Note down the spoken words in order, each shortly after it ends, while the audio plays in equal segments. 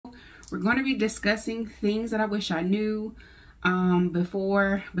We're going to be discussing things that I wish I knew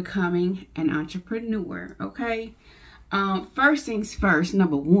before becoming an entrepreneur, okay? First things first,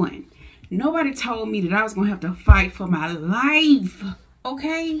 number one, nobody told me that I was going to have to fight for my life,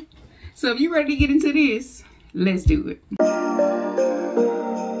 okay? So if you're ready to get into this, let's do it.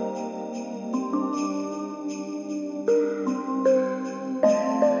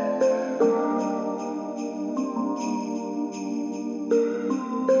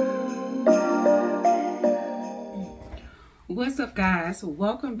 What's up, guys?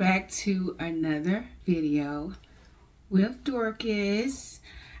 Welcome back to another video with Dorcas.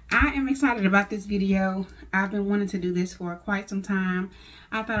 I am excited about this video. I've been wanting to do this for quite some time.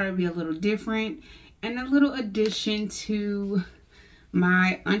 I thought it would be a little different and a little addition to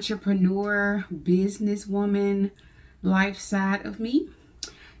my entrepreneur, businesswoman life side of me.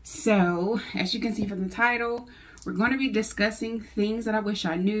 So, as you can see from the title, we're going to be discussing things that I wish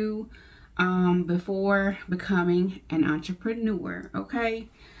I knew before becoming an entrepreneur, okay?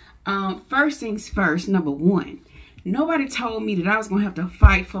 First things first, number one, nobody told me that I was gonna have to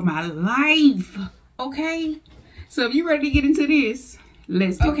fight for my life, okay? So if you're ready to get into this,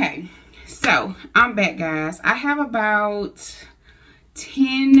 let's do it. Okay, so I'm back, guys. I have about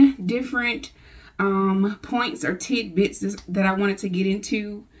 10 different points or tidbits that I wanted to get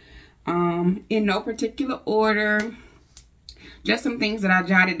into in no particular order. Just some things that I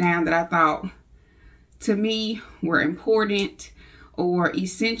jotted down that I thought to me were important or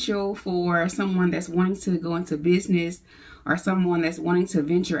essential for someone that's wanting to go into business or someone that's wanting to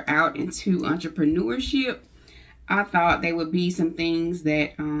venture out into entrepreneurship. I thought they would be some things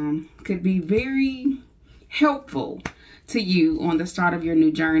that could be very helpful to you on the start of your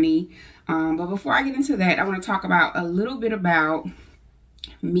new journey. But before I get into that, I want to talk about a little bit about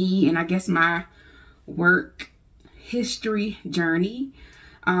me and I guess my work history journey.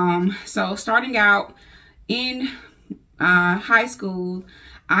 So starting out in high school,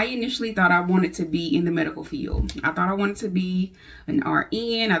 I initially thought I wanted to be in the medical field. I thought I wanted to be an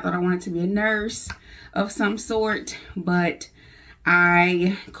RN. I thought I wanted to be a nurse of some sort, but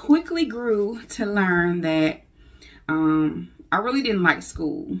I quickly grew to learn that I really didn't like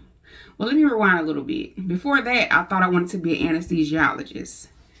school. Well, let me rewind a little bit. Before that, I thought I wanted to be an anesthesiologist.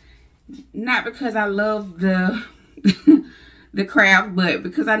 Not because I love the craft, but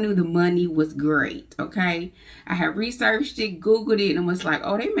because I knew the money was great, okay? I had researched it, Googled it, and was like,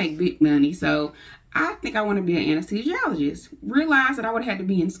 oh, they make big money, so I think I want to be an anesthesiologist. Realized that I would have had to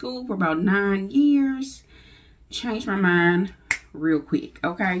be in school for about 9 years. Changed my mind real quick,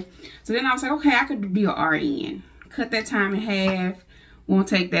 okay? So then I was like, okay, I could be an RN. Cut that time in half. Won't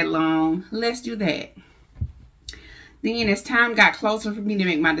take that long. Let's do that. Then as time got closer for me to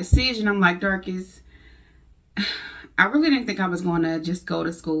make my decision, I'm like, Dorcas, I really didn't think I was going to just go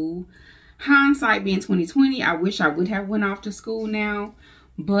to school. Hindsight being 2020, I wish I would have went off to school now,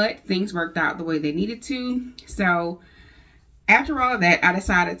 but things worked out the way they needed to. So after all of that, I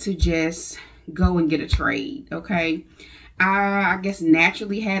decided to just go and get a trade, okay? I guess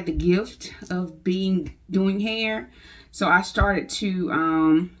naturally had the gift of doing hair. So I started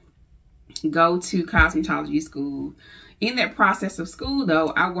to go to cosmetology school. In that process of school, though,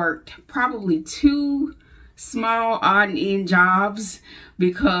 I worked probably 2 small odd and end jobs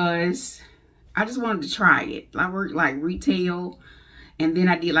because I just wanted to try it. I worked like retail and then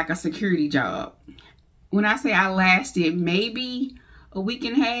I did like a security job. When I say I lasted maybe a week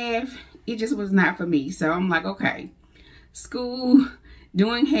and a half, it just was not for me. So I'm like, okay, school,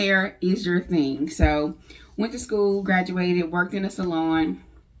 doing hair is your thing. So went to school, graduated, worked in a salon.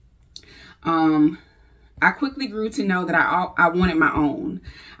 I quickly grew to know that I wanted my own.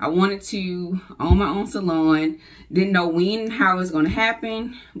 I wanted to own my own salon. Didn't know when and how it was going to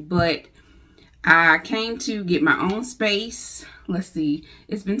happen, but I came to get my own space. Let's see,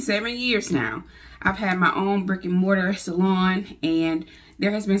 it's been 7 years now. I've had my own brick and mortar salon, and there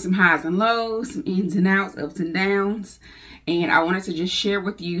has been some highs and lows, some ins and outs, ups and downs. And I wanted to just share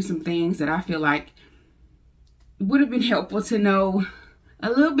with you some things that I feel like would have been helpful to know a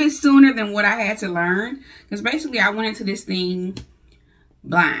little bit sooner than what I had to learn. Because basically I went into this thing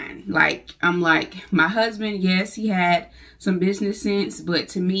blind. Like, I'm like, my husband, yes, he had some business sense, but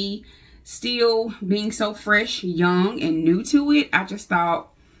to me, still being so fresh, young, and new to it, I just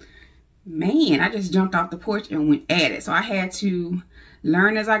thought, man, I just jumped off the porch and went at it. So I had to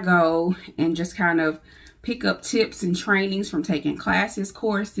learn as I go and just kind of pick up tips and trainings from taking classes,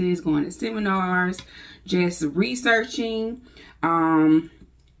 courses, going to seminars, just researching, Googling.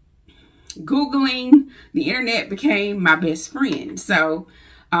 The internet became my best friend. So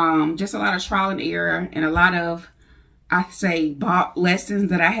just a lot of trial and error and a lot of I say, bought lessons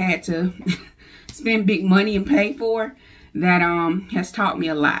that I had to spend big money and pay for, that has taught me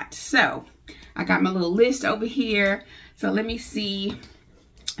a lot. So I got my little list over here. So let me see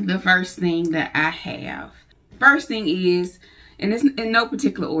the first thing that I have. First thing is, and it's in no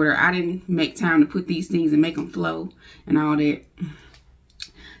particular order. I didn't make time to put these things and make them flow and all that.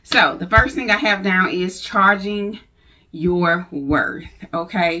 So the first thing I have down is charging your worth.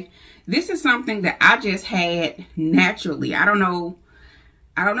 Okay, this is something that I just had naturally. I don't know.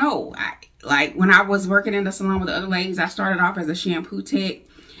 Like when I was working in the salon with the other ladies, I started off as a shampoo tech,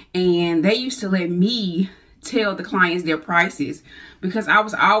 and they used to let me tell the clients their prices because I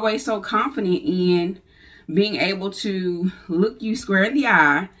was always so confident in being able to look you square in the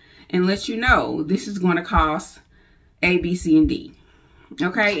eye and let you know this is going to cost A, B, C, and D.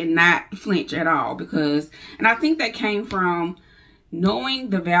 Okay, and not flinch at all, because, and I think that came from knowing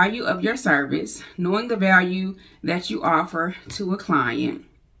the value of your service, knowing the value that you offer to a client,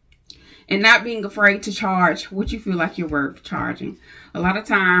 and not being afraid to charge what you feel like you're worth charging. A lot of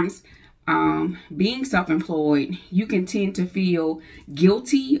times, being self-employed, you can tend to feel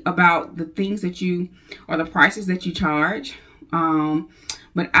guilty about the things that you, or the prices that you charge.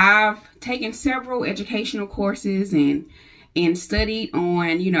 But I've taken several educational courses and studied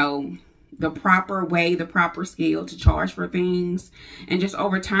on, you know, the proper way, the proper scale to charge for things. And just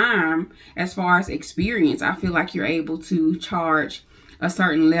over time, as far as experience, I feel like you're able to charge a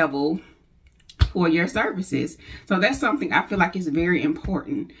certain level for your services. So that's something I feel like is very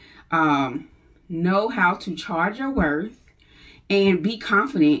important. Know how to charge your worth and be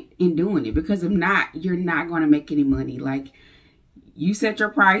confident in doing it, because if not, you're not going to make any money. Like, you set your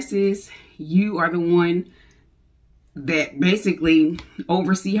prices, you are the one that basically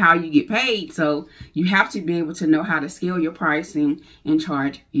oversee how you get paid. So you have to be able to know how to scale your pricing and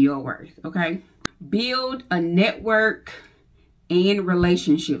charge your worth. Okay, build a network and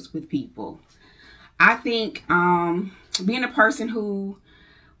relationships with people. I think being a person who,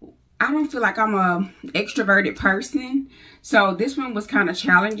 I don't feel like I'm a extroverted person, so this one was kind of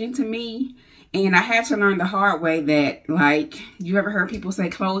challenging to me. And I had to learn the hard way that, like, you ever heard people say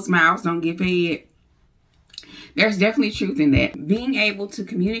closed mouths don't get fed? There's definitely truth in that. Being able to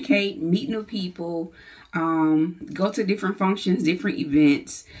communicate, meet new people, go to different functions, different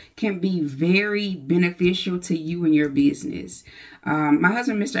events can be very beneficial to you and your business. My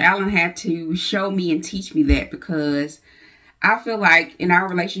husband, Mr. Allen, had to show me and teach me that, because I feel like in our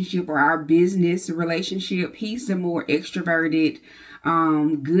relationship, or our business relationship, he's the more extroverted,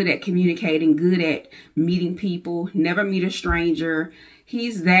 good at communicating, good at meeting people, never meet a stranger.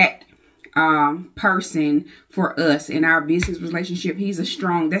 He's that person for us in our business relationship. He's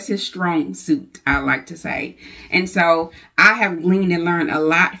that's his strong suit, I like to say. And so I have gleaned and learned a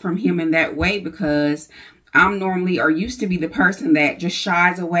lot from him in that way, because I'm normally, or used to be, the person that just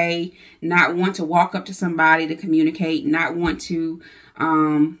shies away, not want to walk up to somebody to communicate, not want to,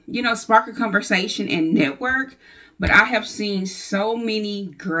 you know, spark a conversation and network. But I have seen so many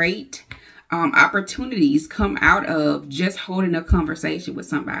great opportunities come out of just holding a conversation with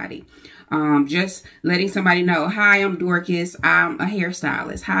somebody. Just letting somebody know, hi, I'm Dorcas, I'm a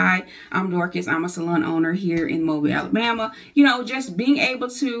hairstylist. Hi, I'm Dorcas, I'm a salon owner here in Mobile, Alabama. You know, just being able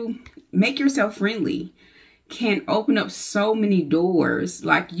to make yourself friendly can open up so many doors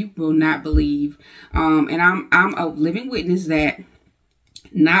like you will not believe. And I'm a living witness that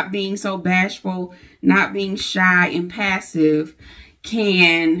not being so bashful, not being shy and passive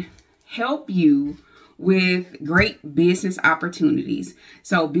can help you with great business opportunities.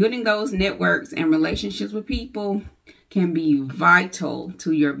 So building those networks and relationships with people can be vital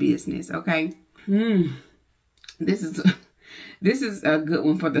to your business. Okay. This is a good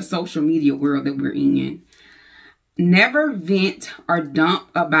one for the social media world that we're in. Never vent or dump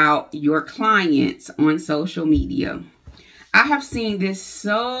about your clients on social media. I have seen this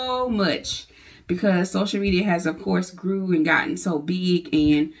so much because social media has, of course, grew and gotten so big,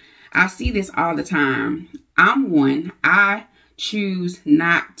 and I see this all the time. I choose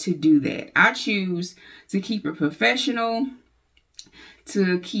not to do that. I choose to keep it professional,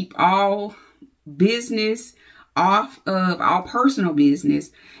 to keep all business off of, all personal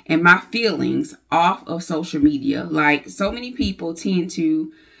business and my feelings off of social media. Like, so many people tend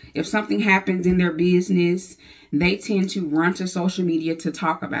to, if something happens in their business, they tend to run to social media to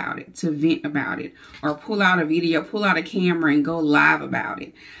talk about it, to vent about it, or pull out a video, pull out a camera and go live about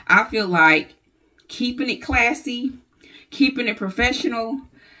it. I feel like keeping it classy, keeping it professional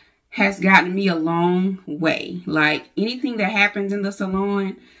has gotten me a long way. Like, anything that happens in the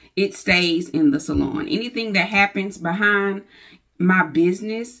salon, it stays in the salon. Anything that happens behind my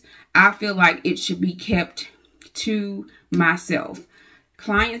business, I feel like it should be kept to myself.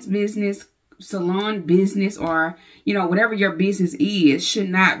 Client's business, salon business, or, you know, whatever your business is, should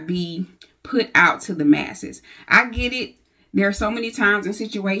not be put out to the masses. I get it. There are so many times and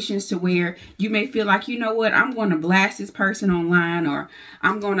situations to where you may feel like, you know what, I'm going to blast this person online, or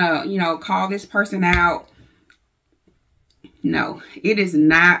I'm going to, you know, call this person out. No, it is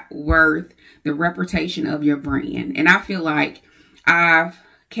not worth the reputation of your brand. And I feel like I've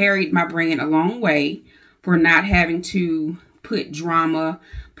carried my brand a long way for not having to put drama,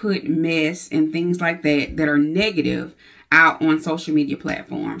 put mess, and things like that that are negative out on social media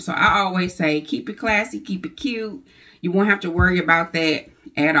platforms. So I always say, keep it classy, keep it cute. You won't have to worry about that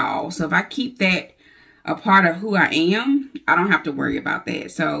at all. So if I keep that a part of who I am, I don't have to worry about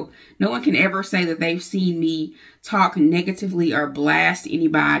that. So no one can ever say that they've seen me talk negatively or blast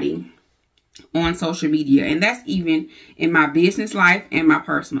anybody on social media. And that's even in my business life and my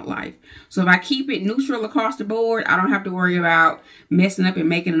personal life. So if I keep it neutral across the board, I don't have to worry about messing up and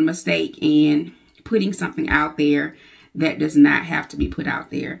making a mistake and putting something out there that does not have to be put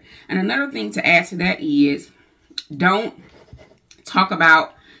out there. And another thing to add to that is, don't talk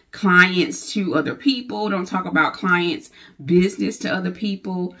about clients to other people. Don't talk about clients' business to other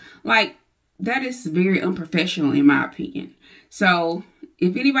people. Like, that is very unprofessional in my opinion. So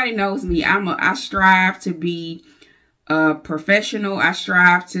if anybody knows me, I strive to be professional. I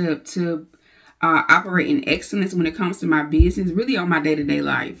strive to operate in excellence when it comes to my business, really on my day-to-day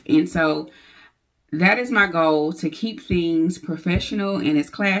life. And so that is my goal, to keep things professional and as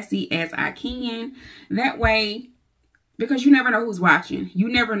classy as I can. That way, because you never know who's watching. You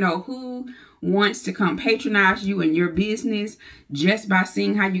never know who wants to come patronize you and your business just by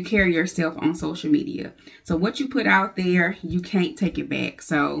seeing how you carry yourself on social media. So what you put out there, you can't take it back.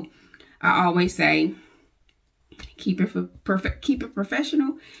 So I always say, keep it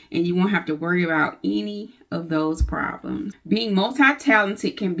professional, and you won't have to worry about any of those problems. Being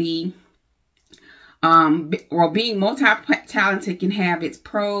multi-talented can be being multi-talented can have its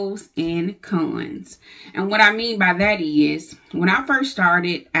pros and cons. And what I mean by that is, when I first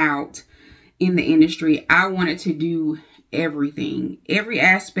started out in the industry, I wanted to do everything. Every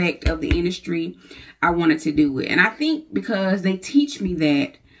aspect of the industry, I wanted to do it. And I think because they teach me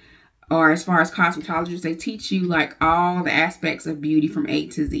that, or as far as cosmetologists, they teach you like all the aspects of beauty from A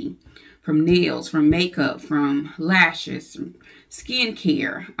to Z. From nails, from makeup, from lashes, from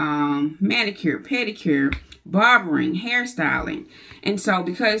skincare, manicure, pedicure, barbering, hairstyling. And so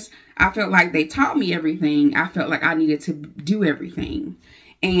because I felt like they taught me everything, I felt like I needed to do everything.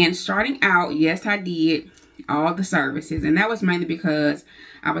 And starting out, yes, I did all the services. And that was mainly because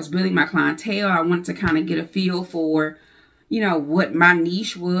I was building my clientele. I wanted to kind of get a feel for, you know, what my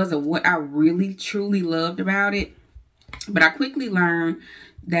niche was or what I really, truly loved about it. But I quickly learned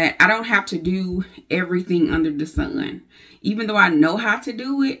that I don't have to do everything under the sun. Even though I know how to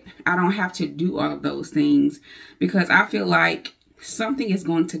do it, I don't have to do all of those things, because I feel like something is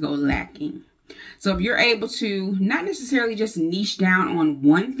going to go lacking. So if you're able to not necessarily just niche down on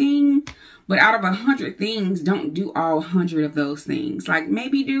one thing, but out of 100 things, don't do all 100 of those things. Like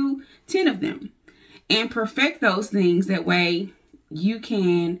maybe do 10 of them and perfect those things. That way you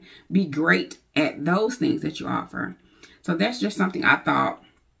can be great at those things that you offer. So that's just something I thought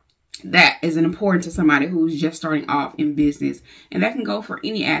that is important to somebody who's just starting off in business. And that can go for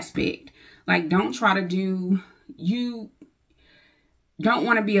any aspect. Like, don't try to do, you don't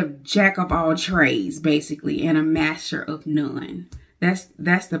want to be a jack of all trades, basically, and a master of none.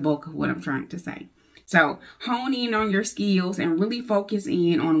 That's the bulk of what I'm trying to say. So hone in on your skills and really focus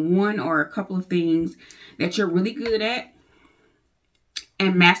in on one or a couple of things that you're really good at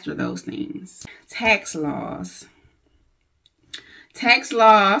and master those things. Tax laws. Tax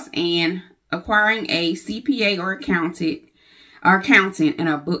laws and acquiring a CPA or accountant and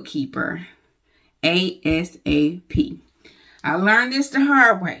a bookkeeper ASAP. I learned this the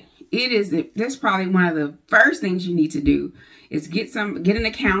hard way. That's probably one of the first things you need to do is get an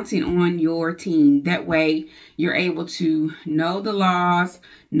accountant on your team. That way you're able to know the laws,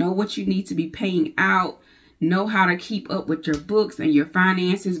 know what you need to be paying out, know how to keep up with your books and your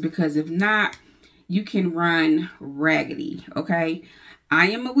finances, because if not, you can run raggedy, okay? I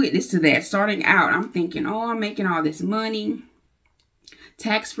am a witness to that. Starting out, I'm thinking, oh, I'm making all this money,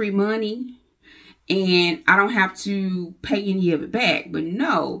 tax-free money, and I don't have to pay any of it back. But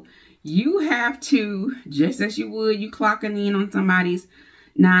no, you have to, just as you would you clocking in on somebody's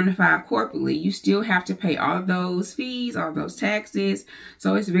 9 to 5 corporately, you still have to pay all of those fees, all of those taxes.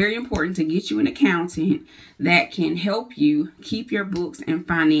 So it's very important to get you an accountant that can help you keep your books and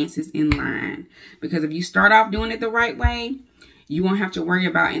finances in line. Because if you start off doing it the right way, you won't have to worry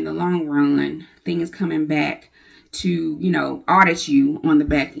about in the long run things coming back to, you know, audit you on the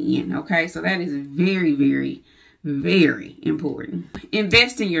back end. Okay, so that is very, very, very important.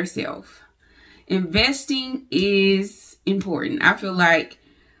 Invest in yourself. Investing is important. I feel like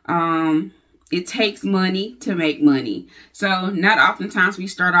it takes money to make money. So not oftentimes we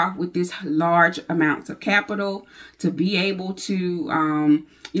start off with this large amounts of capital to be able to,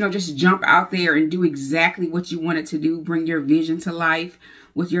 you know, just jump out there and do exactly what you wanted to do, bring your vision to life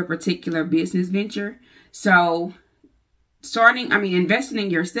with your particular business venture. So investing in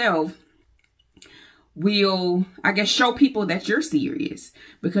yourself will, I guess, show people that you're serious.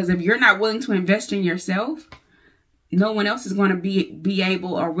 Because if you're not willing to invest in yourself, no one else is going to be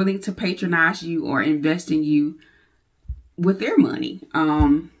able or willing to patronize you or invest in you with their money.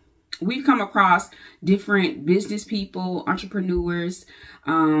 We've come across different business people, entrepreneurs,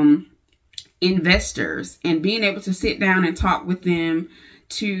 investors, and being able to sit down and talk with them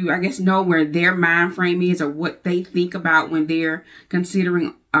to, I guess, know where their mind frame is or what they think about when they're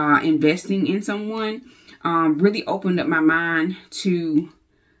considering investing in someone, really opened up my mind to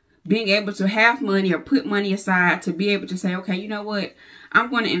being able to have money or put money aside to be able to say, okay, you know what? I'm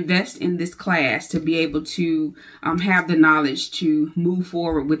going to invest in this class to be able to have the knowledge to move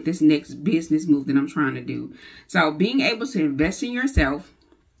forward with this next business move that I'm trying to do. So being able to invest in yourself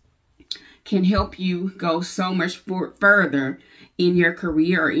can help you go so much further in your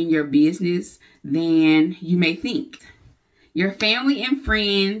career or in your business than you may think. Your family and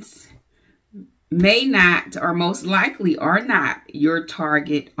friends may not, or most likely are not, your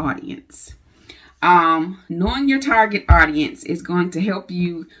target audience. Knowing your target audience is going to help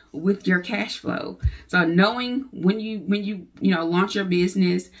you with your cash flow. So knowing when you launch your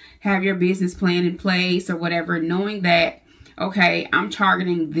business, have your business plan in place or whatever, knowing that, okay, I'm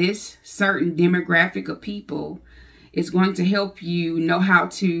targeting this certain demographic of people, is going to help you know how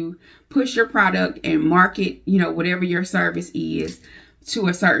to push your product and market, whatever your service is, to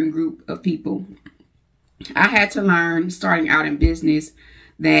a certain group of people. I had to learn starting out in business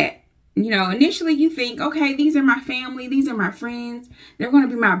that, initially you think, okay, these are my family, these are my friends. They're going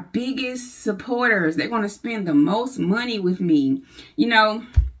to be my biggest supporters. They're going to spend the most money with me. No,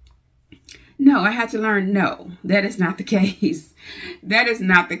 I had to learn, no, that is not the case. That is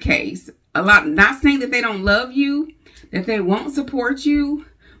not the case. Not saying that they don't love you, that they won't support you,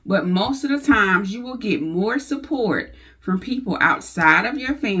 but most of the times you will get more support from people outside of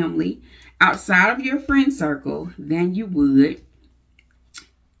your family, outside of your friend circle, than you would,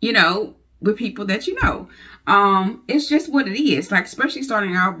 with people that you know. It's just what it is. Like, especially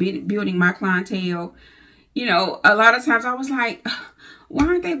starting out building my clientele, a lot of times I was like, why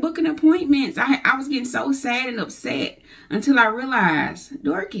aren't they booking appointments? I was getting so sad and upset until I realized,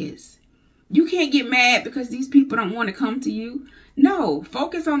 Dorcas, you can't get mad because these people don't want to come to you. No,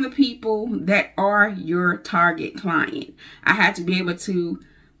 focus on the people that are your target client. I had to be able to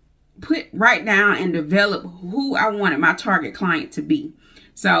write down and develop who I wanted my target client to be.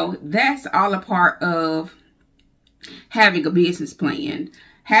 So that's all a part of having a business plan.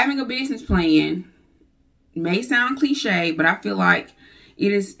 Having a business plan may sound cliche, but I feel like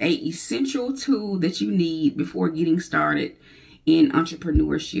it is an essential tool that you need before getting started in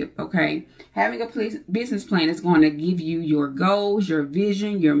entrepreneurship. Okay, having a business plan is going to give you your goals, your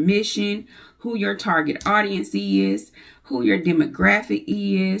vision, your mission, who your target audience is, who your demographic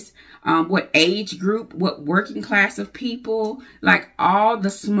is, what age group, what working class of people, like all the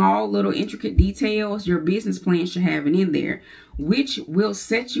small little intricate details your business plan should have in there, which will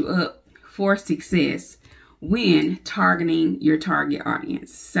set you up for success when targeting your target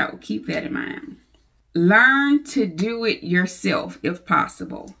audience. So keep that in mind. Learn to do it yourself if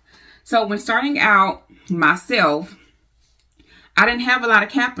possible. So when starting out myself, I didn't have a lot of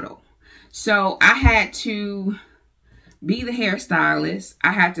capital. So I had to be the hairstylist.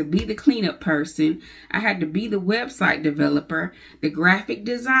 I had to be the cleanup person. I had to be the website developer, the graphic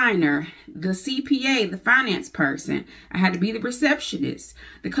designer, the CPA, the finance person. I had to be the receptionist,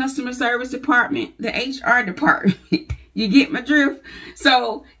 the customer service department, the HR department. You get my drift?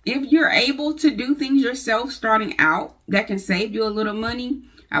 So if you're able to do things yourself starting out that can save you a little money,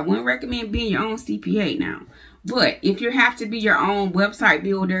 I wouldn't recommend being your own CPA now. But if you have to be your own website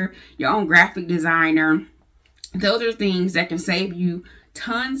builder, your own graphic designer, those are things that can save you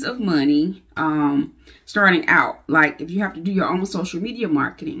tons of money starting out. Like if you have to do your own social media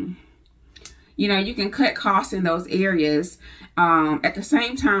marketing, you can cut costs in those areas. At the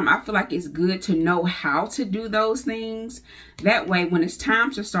same time, I feel like it's good to know how to do those things. That way, when it's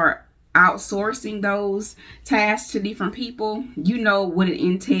time to start outsourcing those tasks to different people, you know what it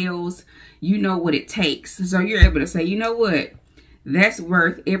entails, you know what it takes. So you're able to say, you know what, that's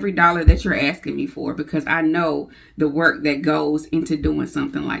worth every dollar that you're asking me for, because I know the work that goes into doing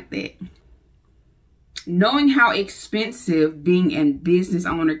something like that. Knowing how expensive being a business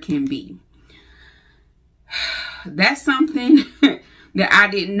owner can be. That's something that I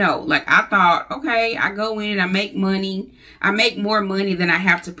didn't know. Like, I thought, okay, I go in, I make money. I make more money than I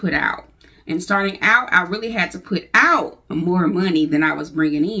have to put out. And starting out, I really had to put out more money than I was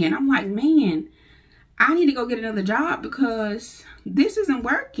bringing in. I'm like, man, I need to go get another job because this isn't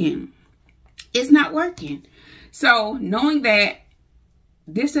working. It's not working. So knowing that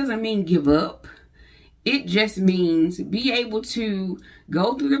this doesn't mean give up. It just means be able to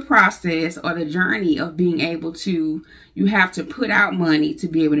go through the process or the journey of being able to, you have to put out money to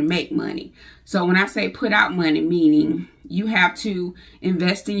be able to make money. So when I say put out money, meaning you have to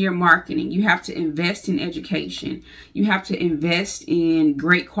invest in your marketing. You have to invest in education. You have to invest in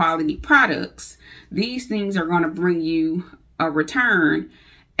great quality products. These things are going to bring you a return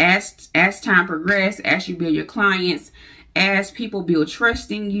as time progresses, as you build your clients, as people build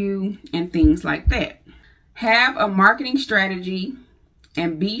trust in you and things like that. Have a marketing strategy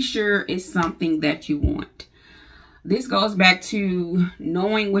and be sure it's something that you want. This goes back to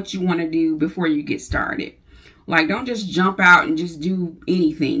knowing what you want to do before you get started. Like, don't just jump out and just do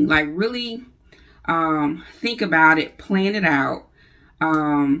anything. Like, really think about it, plan it out.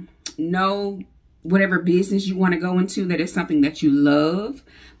 Know whatever business you want to go into that is something that you love,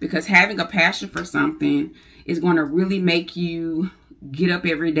 because having a passion for something is going to really make you get up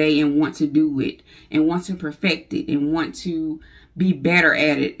every day and want to do it and want to perfect it and want to be better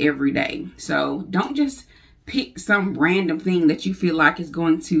at it every day. So don't just pick some random thing that you feel like is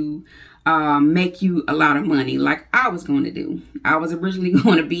going to make you a lot of money, like I was going to do. I was originally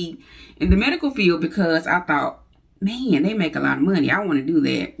going to be in the medical field because I thought, man, they make a lot of money. I want to do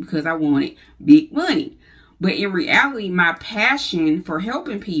that because I wanted big money. But in reality, my passion for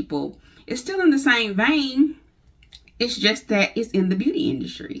helping people is still in the same vein. It's just that it's in the beauty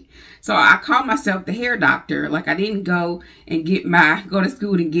industry. So I call myself the hair doctor. Like, I didn't go to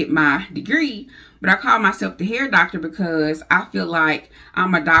school and get my degree, but I call myself the hair doctor because I feel like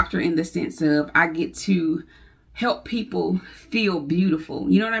I'm a doctor in the sense of I get to help people feel beautiful.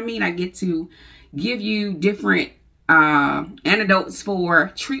 You know what I mean? I get to give you different antidotes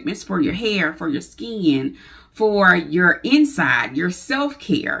for treatments for your hair, for your skin, for your inside, your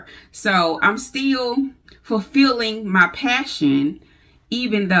self-care. So I'm still fulfilling my passion,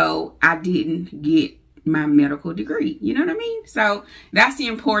 even though I didn't get my medical degree. You know what I mean? So that's the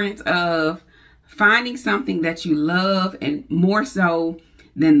importance of finding something that you love, and more so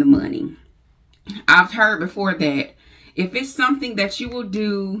than the money. I've heard before that if it's something that you will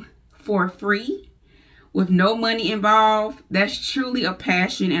do for free with no money involved, that's truly a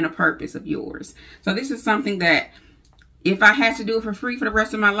passion and a purpose of yours. So this is something that if I had to do it for free for the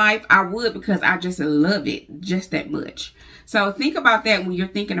rest of my life, I would, because I just love it just that much. So think about that when you're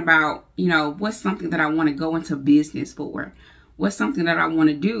thinking about, you know, what's something that I want to go into business for? What's something that I want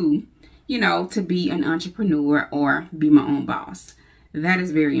to do, you know, to be an entrepreneur or be my own boss? That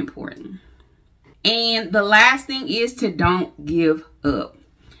is very important. And the last thing is to don't give up.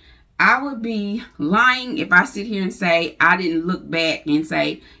 I would be lying if I sit here and say I didn't look back and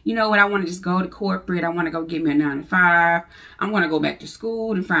say, you know what, I want to just go to corporate. I want to go get me a 9-to-5. I'm going to go back to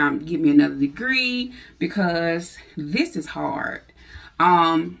school and get me another degree because this is hard.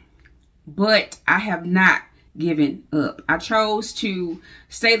 But I have not given up. I chose to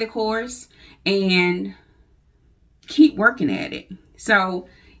stay the course and keep working at it. So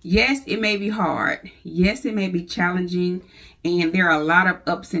yes, it may be hard. Yes, it may be challenging. And there are a lot of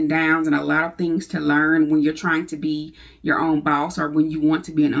ups and downs and a lot of things to learn when you're trying to be your own boss or when you want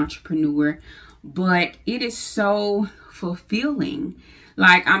to be an entrepreneur. But it is so fulfilling.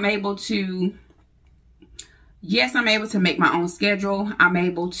 Like, I'm able to make my own schedule. I'm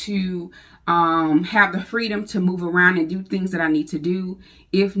able to have the freedom to move around and do things that I need to do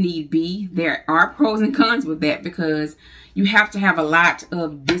if need be. There are pros and cons with that because you have to have a lot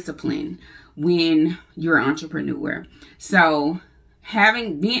of discipline when you're an entrepreneur. So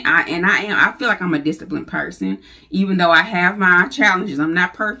I feel like I'm a disciplined person, even though I have my challenges. I'm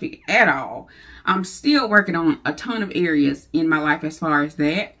not perfect at all. I'm still working on a ton of areas in my life as far as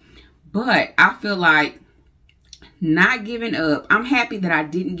that. But I feel like not giving up. I'm happy that I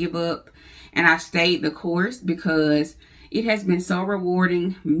didn't give up and I stayed the course because it has been so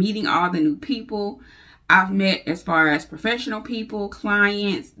rewarding meeting all the new people I've met as far as professional people,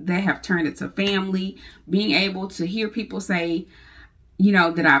 clients that have turned into family, being able to hear people say, you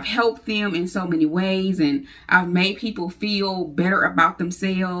know, that I've helped them in so many ways and I've made people feel better about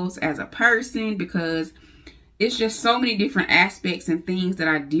themselves as a person, because it's just so many different aspects and things that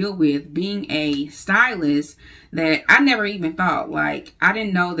I deal with being a stylist that I never even thought. Like, I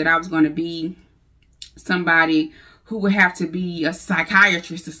didn't know that I was going to be somebody who would have to be a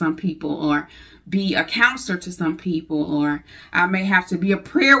psychiatrist to some people, or be a counselor to some people, or I may have to be a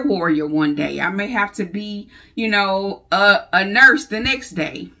prayer warrior one day. I may have to be, you know, a nurse the next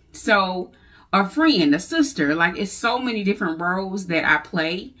day. So, a friend, a sister. Like, it's so many different roles that I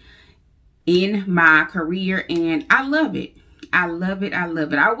play in my career, and I love it. I love it. I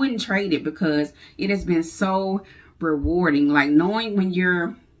love it. I wouldn't trade it, because it has been so rewarding. Like, knowing when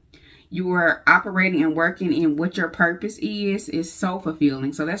you're operating and working in what your purpose is so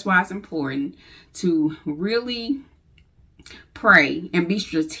fulfilling. So that's why it's important to really pray and be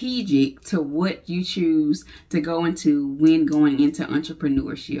strategic to what you choose to go into when going into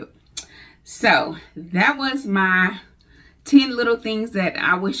entrepreneurship. So that was my 10 little things that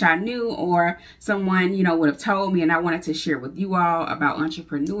I wish I knew, or someone, you know, would have told me, and I wanted to share with you all about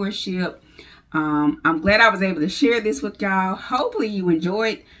entrepreneurship. I'm glad I was able to share this with y'all. Hopefully you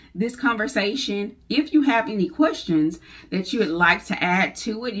enjoyed this conversation. If you have any questions that you would like to add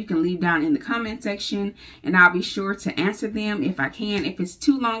to it, you can leave down in the comment section, and I'll be sure to answer them if I can. If it's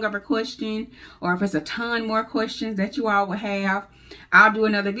too long of a question, or if it's a ton more questions that you all will have, I'll do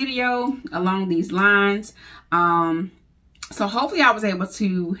another video along these lines. So hopefully I was able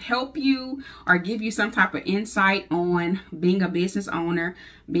to help you or give you some type of insight on being a business owner,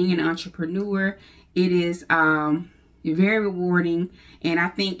 being an entrepreneur. It is very rewarding, and I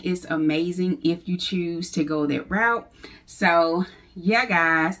think it's amazing if you choose to go that route. So yeah,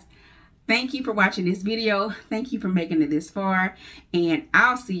 guys, thank you for watching this video. Thank you for making it this far, and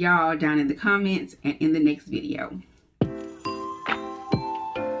I'll see y'all down in the comments and in the next video.